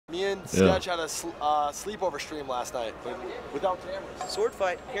and Sketch had a sleepover stream last night, but without cameras. Sword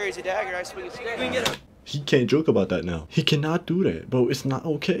fight, carries a dagger, I swing a stick. He can't joke about that now. He cannot do that, bro. It's not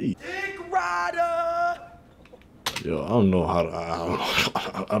okay. Dick rider! Yo, I don't know how to,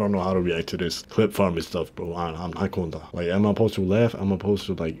 I don't know how to react to this clip farming stuff, bro. I'm not gonna. Like, am I supposed to laugh? Am I supposed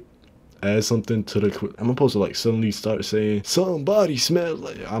to like add something to the clip? Am I supposed to like suddenly start saying somebody smell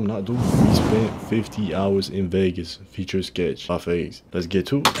like? I'm not doing it. We spent 50 hours in Vegas. Feature Sketch by Faze. Let's get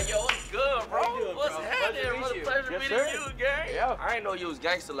to it. Yo, what's good, bro? What's happening? What a pleasure meeting you, gang. Yeah, I ain't know you was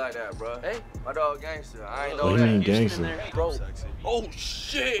gangster like that, bro. Hey, my dog gangster. I ain't know What that. do you mean gangster? Bro. Oh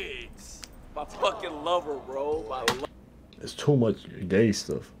shit. My fucking lover, bro. My lover. It's too much gay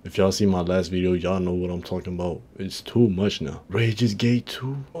stuff. If y'all see my last video, y'all know what I'm talking about. It's too much now. Rage is gay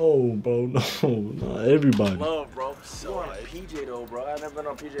too? Oh, bro, no, not everybody. Love, bro. So on PJ though, bro. I've never been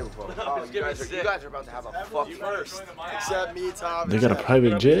on PJ before. Oh, you guys are about to have a fucking first. Except me, Tom. They got a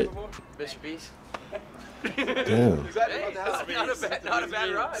private jet? Bishop Beast. Damn. Hey, not a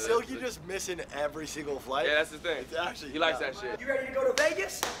bad ride. Silky just missing every single flight. Yeah, that's the thing. It's actually, he likes that shit. You ready to go to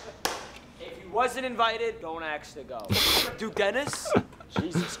Vegas? If you wasn't invited, don't ask to go. Dude, Dennis?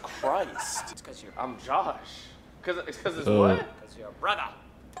 Jesus Christ. It's because you're... I'm Josh. Cause it's what? Because you're a brother.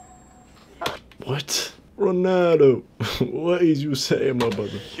 What? Ronaldo. What is you saying, my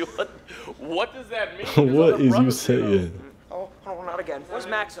brother? What does that mean? What is you saying? Oh, not again. What does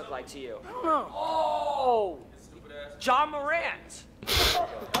Max look like to you? I don't know. Oh! John Morant.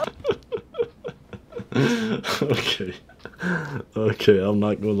 Okay. Okay, I'm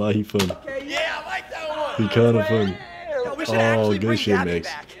not gonna lie, he funny. Okay, yeah, I like that one. He kinda funny. Yo, we should Oh, actually good bring shit, Gabby Max.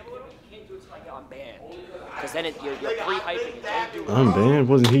 back. You can't do it till I get unbanned. Because then you're pre-hyping it. Don't do it. Unbanned?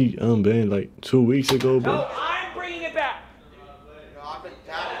 Wasn't he unbanned like 2 weeks ago, bro? No, I'm bringing it back.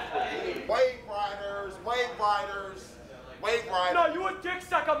 Wave riders. No, you a dick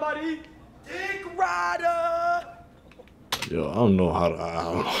sucker, buddy. Dick rider! Yo, I don't know how to,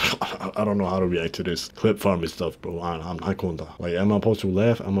 I don't know how to react to this clip farming stuff, bro. I'm not gonna. Like, am I supposed to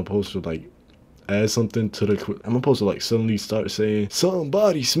laugh? Am I supposed to like add something to the clip? Am I supposed to like suddenly start saying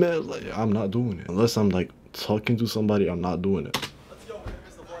somebody smell like? I'm not doing it. Unless I'm like talking to somebody, I'm not doing it.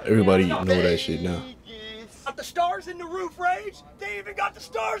 Everybody know that shit now. Got the stars in the roof, Rage. They even got the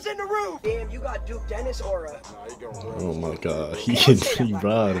stars in the roof. Damn, you got Duke Dennis aura. Oh my god, he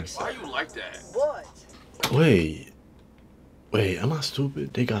riding. Why you like that? What? Wait, am I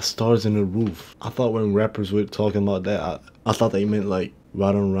stupid? They got stars in the roof. I thought when rappers were talking about that, I thought they meant like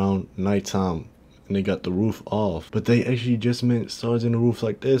riding around nighttime and they got the roof off. But they actually just meant stars in the roof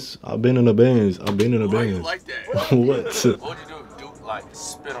like this. I've been in the bands. Why you like that? What? What would you do if Duke like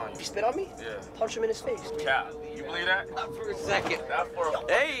spit on you? You spit on me? Yeah. Punch him in his face. Cap. You believe that? Not for a second. Not for a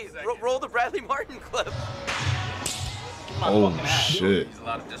Hey, roll the Bradley Martin clip. Oh shit. He's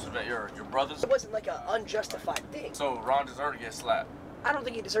allowed to disrespect your brothers. It wasn't like an unjustified thing. So Ron deserved to get slapped. I don't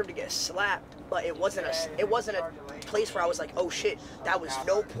think he deserved to get slapped, but it wasn't a place where I was like, oh shit, that was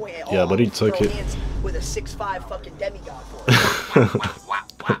no point at all. Yeah, but he took it with a 6'5" fucking demigod for it.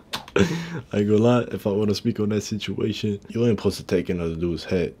 I ain't gonna lie, if I want to speak on that situation, you ain't supposed to take another dude's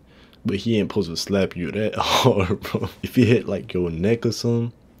head. But he ain't supposed to slap you that hard, bro. If he hit like your neck or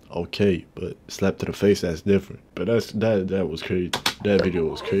something, okay. But slap to the face, that's different. But that was crazy. That video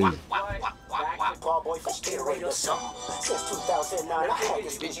was crazy.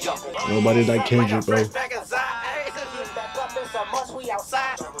 Nobody like Kendrick, bro.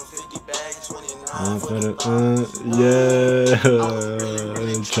 Yeah,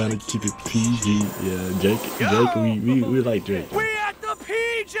 trying to keep it PG. Yeah, Jake, we like Drake. We at the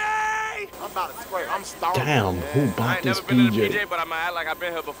PJ! I'm about to swear, I'm starving. Damn, who I bought ain't this never been to the PJ? PJ, but I'm act like I've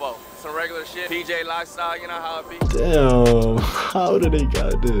been here before. Some regular shit. PJ lifestyle, you know how it be. Damn, how did they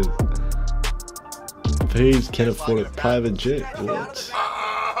got this? Faze can't afford a private jet. What?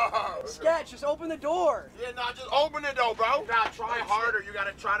 Sketch, just open the door. Yeah, nah, just open it though, bro. You gotta try harder. You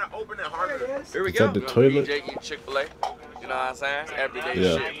gotta try to open it harder. Here we It's go. at the toilet? PJ eating Chick-fil-A. You know what I'm saying? Everyday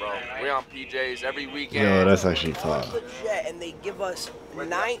Yeah. shit, bro. We on PJs every weekend. Yo, that's actually fire. The jet, and they give us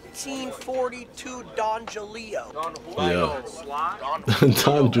 1942 Don Julio. Don Yeah. Julio. Don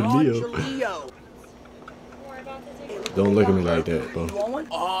Don Julio. Julio. Don't look at me like that, bro. You want one?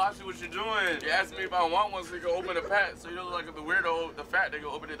 Oh, I see what you're doing. You asked me if I want one so you can open the pack. So you look like the weirdo, the fat nigga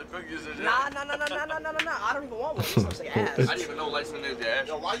opening the cookies and shit. Nah. I don't even want one. It looks like ass. I didn't even know license is your ass.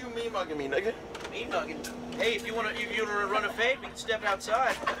 Yo, why you mean mugging me, nigga? Mean mugging. Hey, if you wanna run a fade, we can step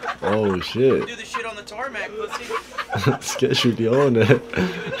outside. Oh shit. Do the shit on the tarmac, pussy. Sketch you on that.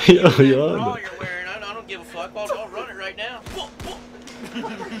 Yo, you on Bra that. you're wearing, I don't give a fuck. I'll run it right now.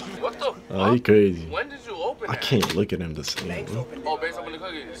 What the? Oh, he crazy. When did you open open I that? can't look at him the same, Banks bro. opened it. Oh, based on the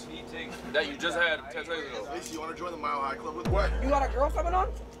cookies that you just had 10 seconds ago. Lacey, you want to join the Mile High Club with what? You got a girl coming on?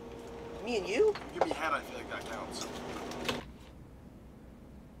 Me and you? Give me head, I feel like that counts.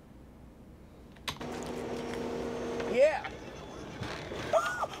 Yeah.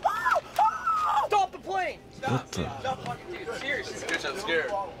 Stop the plane! What the? Stop fucking dude. Seriously. Bitch, I'm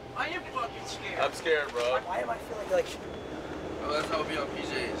scared. I am fucking scared. I'm scared, bro. Why am I feeling like... Oh, that's how we be on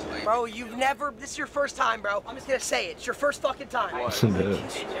PJs. Like, Bro, you've never... This is your first time, bro. I'm just gonna say it. It's your first fucking time.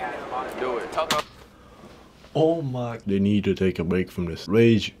 do it. Talk about. Oh my. They need to take a break from this.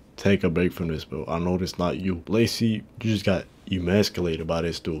 Rage, take a break from this, bro. I know it's not you. Lacey, you just got emasculated by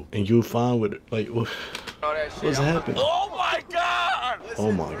this dude. And you're fine with it. Like, what's happening? Oh my god!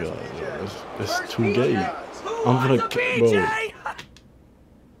 Oh my god. Yeah, it's too gay. I'm gonna... Bro.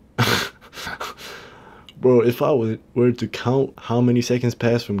 Bro, if I were to count how many seconds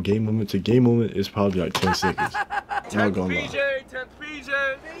pass from game moment to game moment, it's probably like 10 seconds. I'm not gonna lie. 10th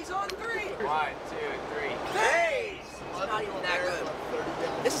PJ. Faze on 3. 1, 2, 3. Faze! It's not even that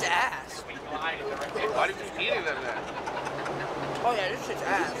good. This is ass. Why did you keep eating that? Oh yeah, this shit's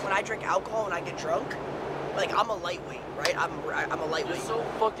ass. When I drink alcohol and I get drunk, like I'm a lightweight, right? I'm a lightweight. You're so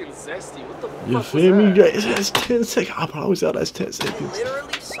fucking zesty. What the fuck You was feel me? that? That's 10 seconds. I promise y'all that's 10 I seconds.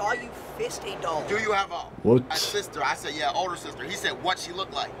 literally saw you fist a dog. Do you have What? a sister? I said, yeah, older sister. He said, what she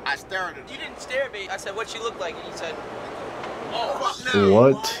looked like? I stared at her. You didn't stare at me. I said, what she looked like? And you said, Oh, fuck no.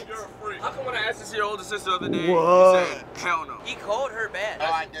 What? You're a freak. How come when I asked to see your older sister the other day, What? you said, hell no? he called her bad. No,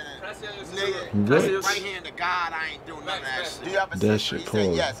 I Can didn't. I see your sister? Nigga, Can I see your right sister? hand to God, I ain't doing none of that Thanks, shit. Do you have a That sister? shit He said,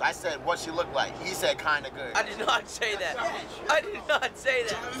 cold. yes. I said, what she looked like? He said, kind of good. I did not say that. I did not say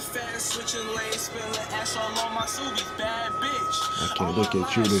that. I can't look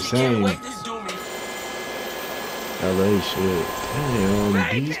at you the same. LA shit.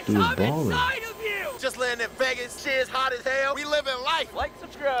 Damn, these dudes balling. Just landing in Vegas. Shit's hot as hell. We living life. Like,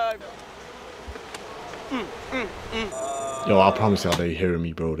 subscribe. Yo, I promise y'all they hearing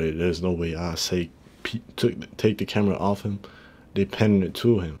me, bro. There's no way I say take the camera off him. They penning it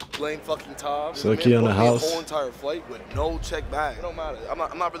to him. Blame fucking Tom. So he on the A house. whole entire flight with no check bag. It don't matter. I'm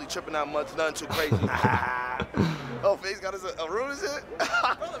not really tripping that much. Nothing too crazy. Oh, Faze got us a room and shit.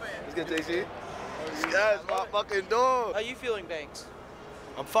 Let's get JC. Yes, my fucking dog. How you feeling, Banks?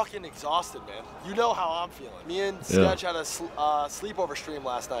 I'm fucking exhausted, man. You know how I'm feeling. Me and Sketch had a sleepover stream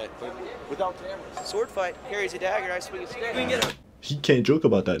last night, but without cameras. Sword fight. Carries a dagger. I swing a stick. We can get him. He can't joke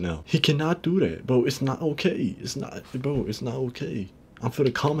about that now. He cannot do that, bro. It's not okay. It's not, bro. It's not okay. I'm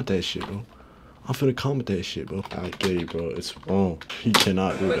finna comment that shit, bro. I'm finna comment that shit, bro. I get it, bro. It's wrong. He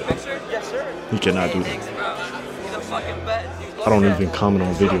cannot do that. Yes, sir. He cannot do that. He's a fucking best. I don't even comment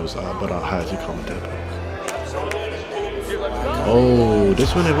on videos, but I'll have you comment that, bro. Oh,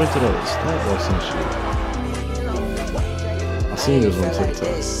 this when they went to the Starbucks and shit. I seen this on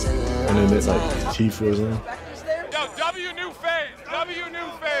TikTok. And then it's like teeth was on. Yo, W new Faze. W new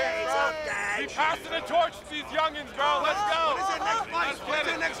Faze. Be passing the torch to these youngins, bro. Let's go. What is your next fight? What's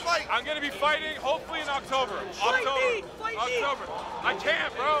your next fight? I'm gonna be fighting hopefully in October. October. I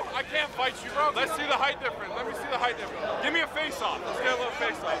can't, bro. I can't fight you, bro. Let's see the height difference. Let me see the height difference. Give me a face off. Let's get a little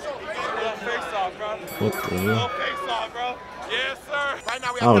face off. A little face off, bro. What the A little hell? face off, bro. Yes, sir. Right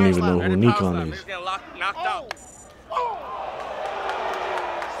now we I have don't guys even know left. who Nikon is. He's getting knocked out.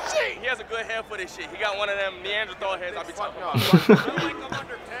 He has a good head for this shit. He got one of them Neanderthal heads I be talking about. Like I'm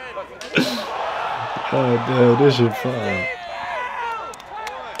under 10. Oh, damn, this shit fire.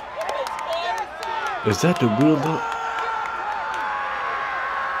 Is that the real though?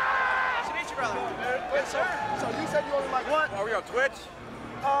 Nice to meet you, brother. Yes, sir. So you said you only like what? Are we on Twitch?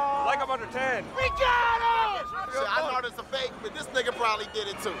 Like I'm under 10. We got him! Shit, I know this a fake, but this nigga probably did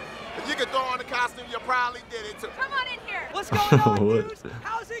it too. If you could throw on the costume, you probably did it too. Come on in here. What's going on, What? dudes?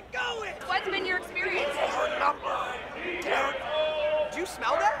 How's it going? What's been your experience? Did you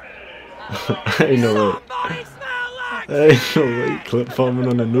smell that? Ain't no way. Somebody smell like Ain't no way. Clip farming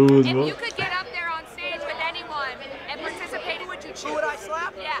on the news, If bro. you could get up there on stage with anyone and participate, who would you choose? Who would I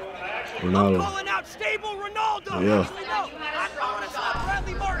slap? Yeah. Ronaldo. Calling out stable Ronaldo. Yeah. Actually, no. I want to slap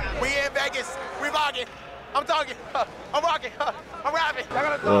Bradley Martin. We in Vegas. We rocking. I'm talking. I'm rocking. I'm rapping.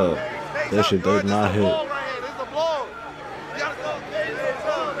 That shit does not hit. This is a blow.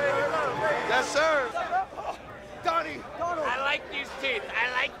 Yes, sir. Donnie. I like these teeth.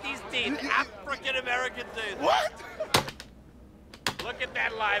 I like these teeth. African American teeth. What? Look at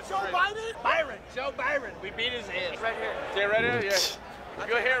that live stream. Joe Byron. We beat his ass. Right here. See it right here? Yeah.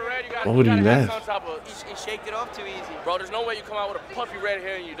 Your hair red, you got Why would he on laugh? top of He shaked it off too easy. Bro, there's no way you come out with a puffy red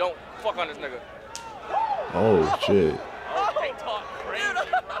hair and you don't fuck on this nigga. Oh shit. Oh, they talk crazy,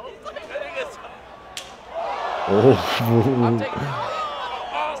 bro. That nigga's... Oh. I'm taking it.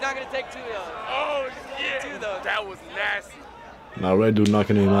 He's not gonna take two though. Oh shit. Two though. That was nasty. Now red dude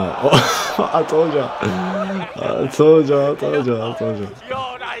knocking him out. Oh, I told y'all. I told y'all. Yo,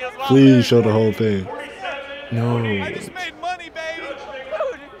 nah, he was my Please show the whole thing. No. I just made money, baby.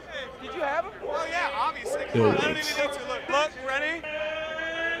 Did you have him? Oh yeah, obviously. Yo, I don't even need to look. Look, ready?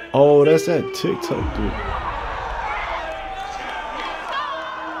 Oh, that's that TikTok dude.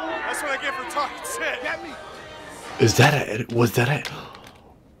 That's what I get for talking shit. Get me. Is that an edit? Was that a...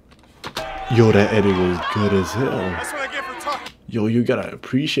 Yo, that edit was good as hell. That's what I get for talking Yo, you gotta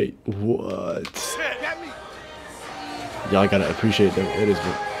appreciate what? shit. Get me. Y'all gotta appreciate them edits,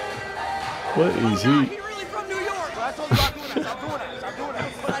 but what is he? He really from New York. I told you about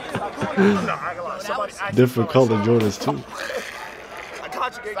doing that. Different color Jordans too. I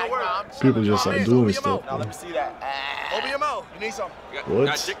conjugate the word. People just like doing stuff. Now let me see that. Open your mouth. You need something. What?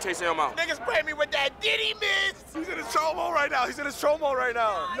 Got dick taste in your mouth. Niggas pay me with that Diddy miss. He's in his troll mode right now.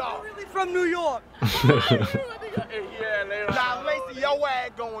 No. Really from New York. Yeah, later. Nah, Lacey, your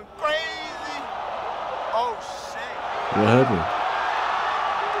ass going crazy. Oh, shit. What happened?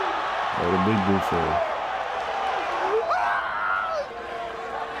 Oh, the big dude fell.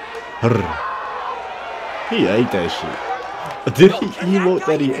 He ate that shit. Did he emote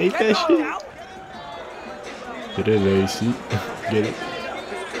that he ate that shit? Get it, AC. Get it.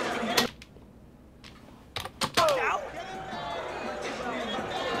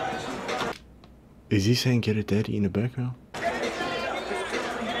 Is he saying get it daddy in the background?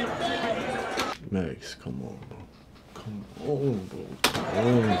 Max, come on, bro. Come on, bro. Come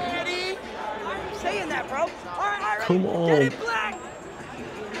on. I'm saying that, bro. All right. Come on. Get it black.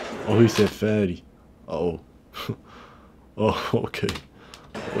 Oh, he said fatty. Oh. Oh, okay.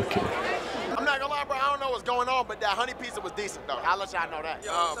 Okay. I'm not gonna lie, bro. I don't know what's going on, but that honey pizza was decent, though. I'll let y'all know that.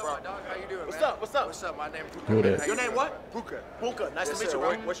 Yo, bro. Dog, how you doing, What's up? What's up? My name is Who that? Your name what? Puka. Nice to meet you,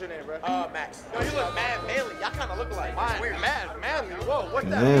 bro. What's your name, bro? Max. Yo, you look mad manly. Y'all kind of look alike. Weird. Manly. Whoa, what's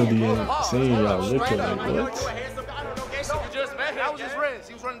that? Manly and saying y'all look like what? You a handsome guy? I don't know gangster. You just met him. That was his friends.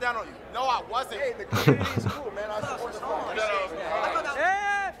 He was running down on you. No, I wasn't. Hey, the community is cool, man. I support the song.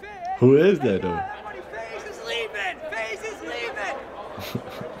 Who is that though? Faze is leaving. Faze is leaving.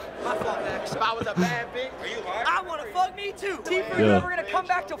 My fault, Max. If I was a bad bitch, Are you lying? I want to fuck me too. T for Yeah. never gonna come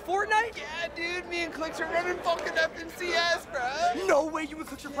back to Fortnite? yeah, dude, me and Clicks are running fucking FNCS, bro. No way you and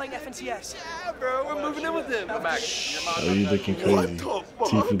Clicks are playing FNCS. Yeah, bro, we're moving in with him. Come back. Oh, you looking crazy.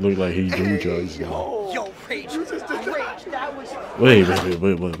 Tifa look like he do drugs. Yo, Rage. Rage, that was...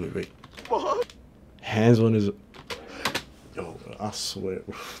 Wait. Hands on his... Yo, I swear,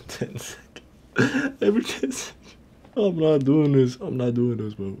 bro. 10 seconds. Every 10 seconds. I'm not doing this, bro. I'm not doing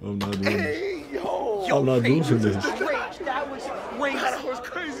this. Yo, I'm not Rage, doing this. Rage, that was crazy. That was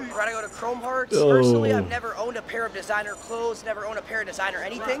crazy. We're gonna go to Chrome Hearts. Yo. Personally, I've never owned a pair of designer clothes, never owned a pair of designer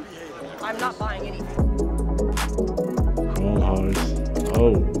anything. I'm not buying anything. Chrome Hearts.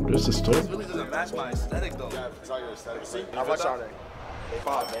 Oh, there's a store. This really doesn't match my aesthetic, though. Yeah, it's not your aesthetic. See? How much are they? They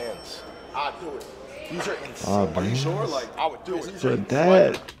 5 bands. I'd do it. These are insane. Are you sure? Like, I would do it. But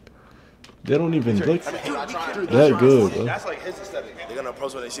that... They don't even look dude, that good, bro. that's like his aesthetic. They're gonna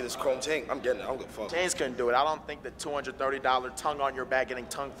approach when they see this chrome tank. I'm getting it. I don't give a fuck. James couldn't do it. I don't think the $230 tongue on your back, getting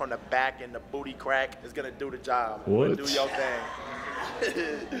tongue from the back and the booty crack is gonna do the job. What? Do your thing.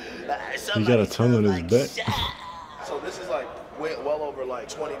 He got a tongue on his back. So this is like well over like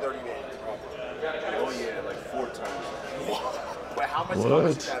 20, 30 days. Oh yeah, like 4 times. Wait, how much What?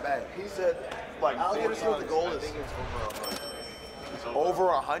 is that bag? He said like alligator seal the goal is Over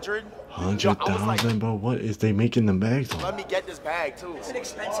 100? 100,000, bro. What is they making the bags on? Let me get this bag too. It's an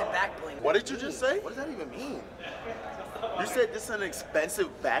expensive back bling. What did you just say? What does that even mean? You said this is an expensive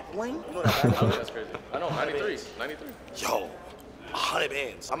back bling? You know that bag? That's crazy. I know, 93. Yo, 100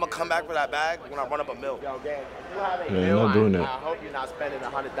 bands. I'm gonna come back for that bag when I run up a mill. Yo, gang, you have a Yeah, bill, you're not doing I that. hope you're not spending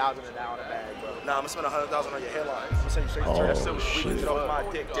 100,000 an hour on a bag, bro. Nah, I'm gonna spend 100,000 on your hairline. I'm gonna send you straight to Oh, church. shit. We can get off my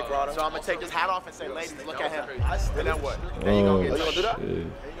dick rider. So I'm gonna take this hat off and say, ladies, look at him. And then what? Oh, you gonna do that? shit.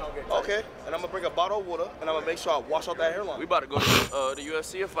 Okay, and I'm gonna bring a bottle of water and I'm gonna make sure I wash out that hairline. We about to go to the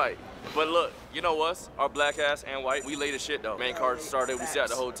UFC fight. But look, you know us, our black ass and white, we late as shit though. Main card started, we sat at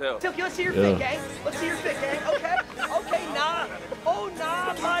the hotel. Silky, let's see your Yeah. fit, gang. Let's see your fit, gang. Okay. Okay, nah. Oh,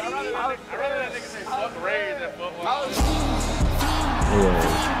 nah, buddy. I'd rather that nigga say fuck Ray than fuck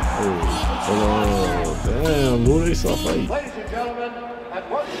Oh, damn, who they saw fight? Ladies and gentlemen, at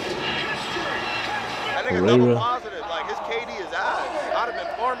what? That nigga Ray-Ray. double positive, like his KD is ass. I'd have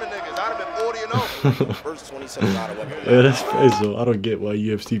been farming niggas, I'd have been 40 and 0. First 27 out of weapon. Yeah, that's crazy. So I don't get why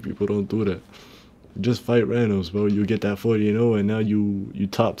UFC people don't do that. Just fight randoms, bro. You get that 40-0, and now you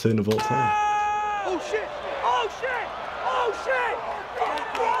top 10 of all time. Oh, shit. Oh,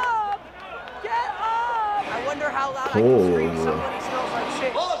 how loud I can scream somebody smells like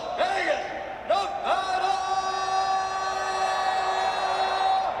shit.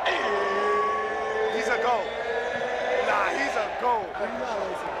 He's a goat. Nah, he's a goat.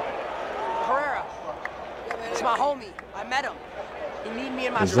 Herrera. It's my homie. I met him. He need me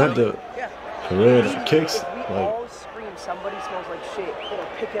in my Is that the Herrera that kicks? If we all scream somebody smells like shit, it'll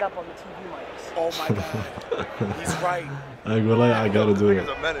pick it up on the TV mics. Oh my god. He's right. I ain't gonna lie, I gotta do it. Yeah, I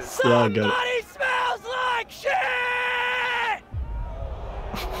got it. Somebody smells like shit!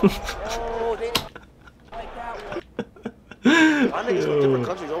 Oh, they like that one. My niggas from different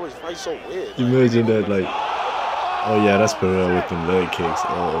countries always fight so weird. Imagine that, like, oh yeah, that's Pereira with them leg kicks.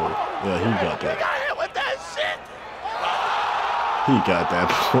 Oh, yeah, he got that. He got that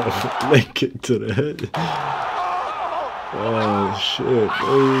leg kick to the head. Oh shit,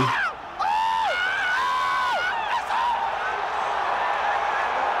 baby.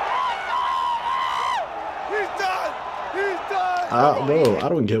 I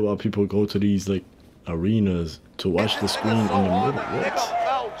don't get why people go to these like arenas to watch the screen in the middle.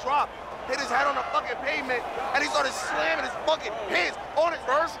 What? Drop, hit his head on the fucking pavement, and he started slamming his fucking hands on his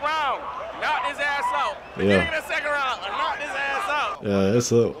first round. Knocked his ass out. Beginning of the second round, I knocked his ass out. Yeah,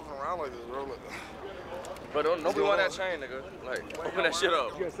 it's up. But nobody want that chain, nigga. Like, open that shit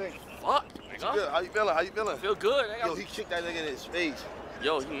up. Fuck, nigga. How you feeling? How you feeling? Feel good, nigga. Yo, he kicked that nigga in his face.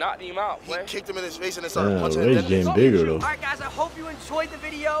 Yo, he knocked him out, boy. He kicked him in his face and then started punching him. Rage getting bigger though. Alright guys, I hope you enjoyed the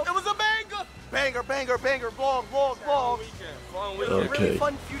video. It was a banger! Banger, banger, banger, vlog, vlog, vlog. Long weekend. Okay. Really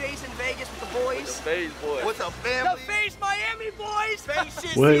fun few days in Vegas with the boys. With the Faze boys. With the family. The Faze Miami boys!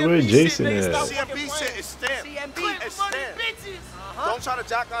 Where Jason at? CMB shit is stamped. CMB is stamped. Don't try to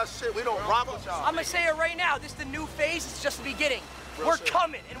jack our shit. We don't rock with y'all. I'm gonna say it right now. This is the new Faze. It's just the beginning. We're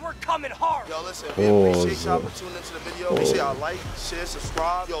coming, and we're coming hard. Yo, listen, we appreciate y'all for tuning into the video. Make sure y'all like, share,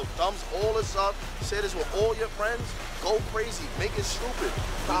 subscribe. Yo, thumbs all this up. Share this with all your friends. Go crazy. Make it stupid.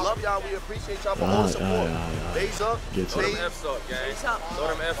 We love y'all. We appreciate y'all for all the support. Faze up. Throw them F's up, gang. Throw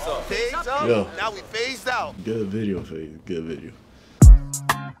them F's up. Faze up. Now we phased out. Good video, Faze. Good video.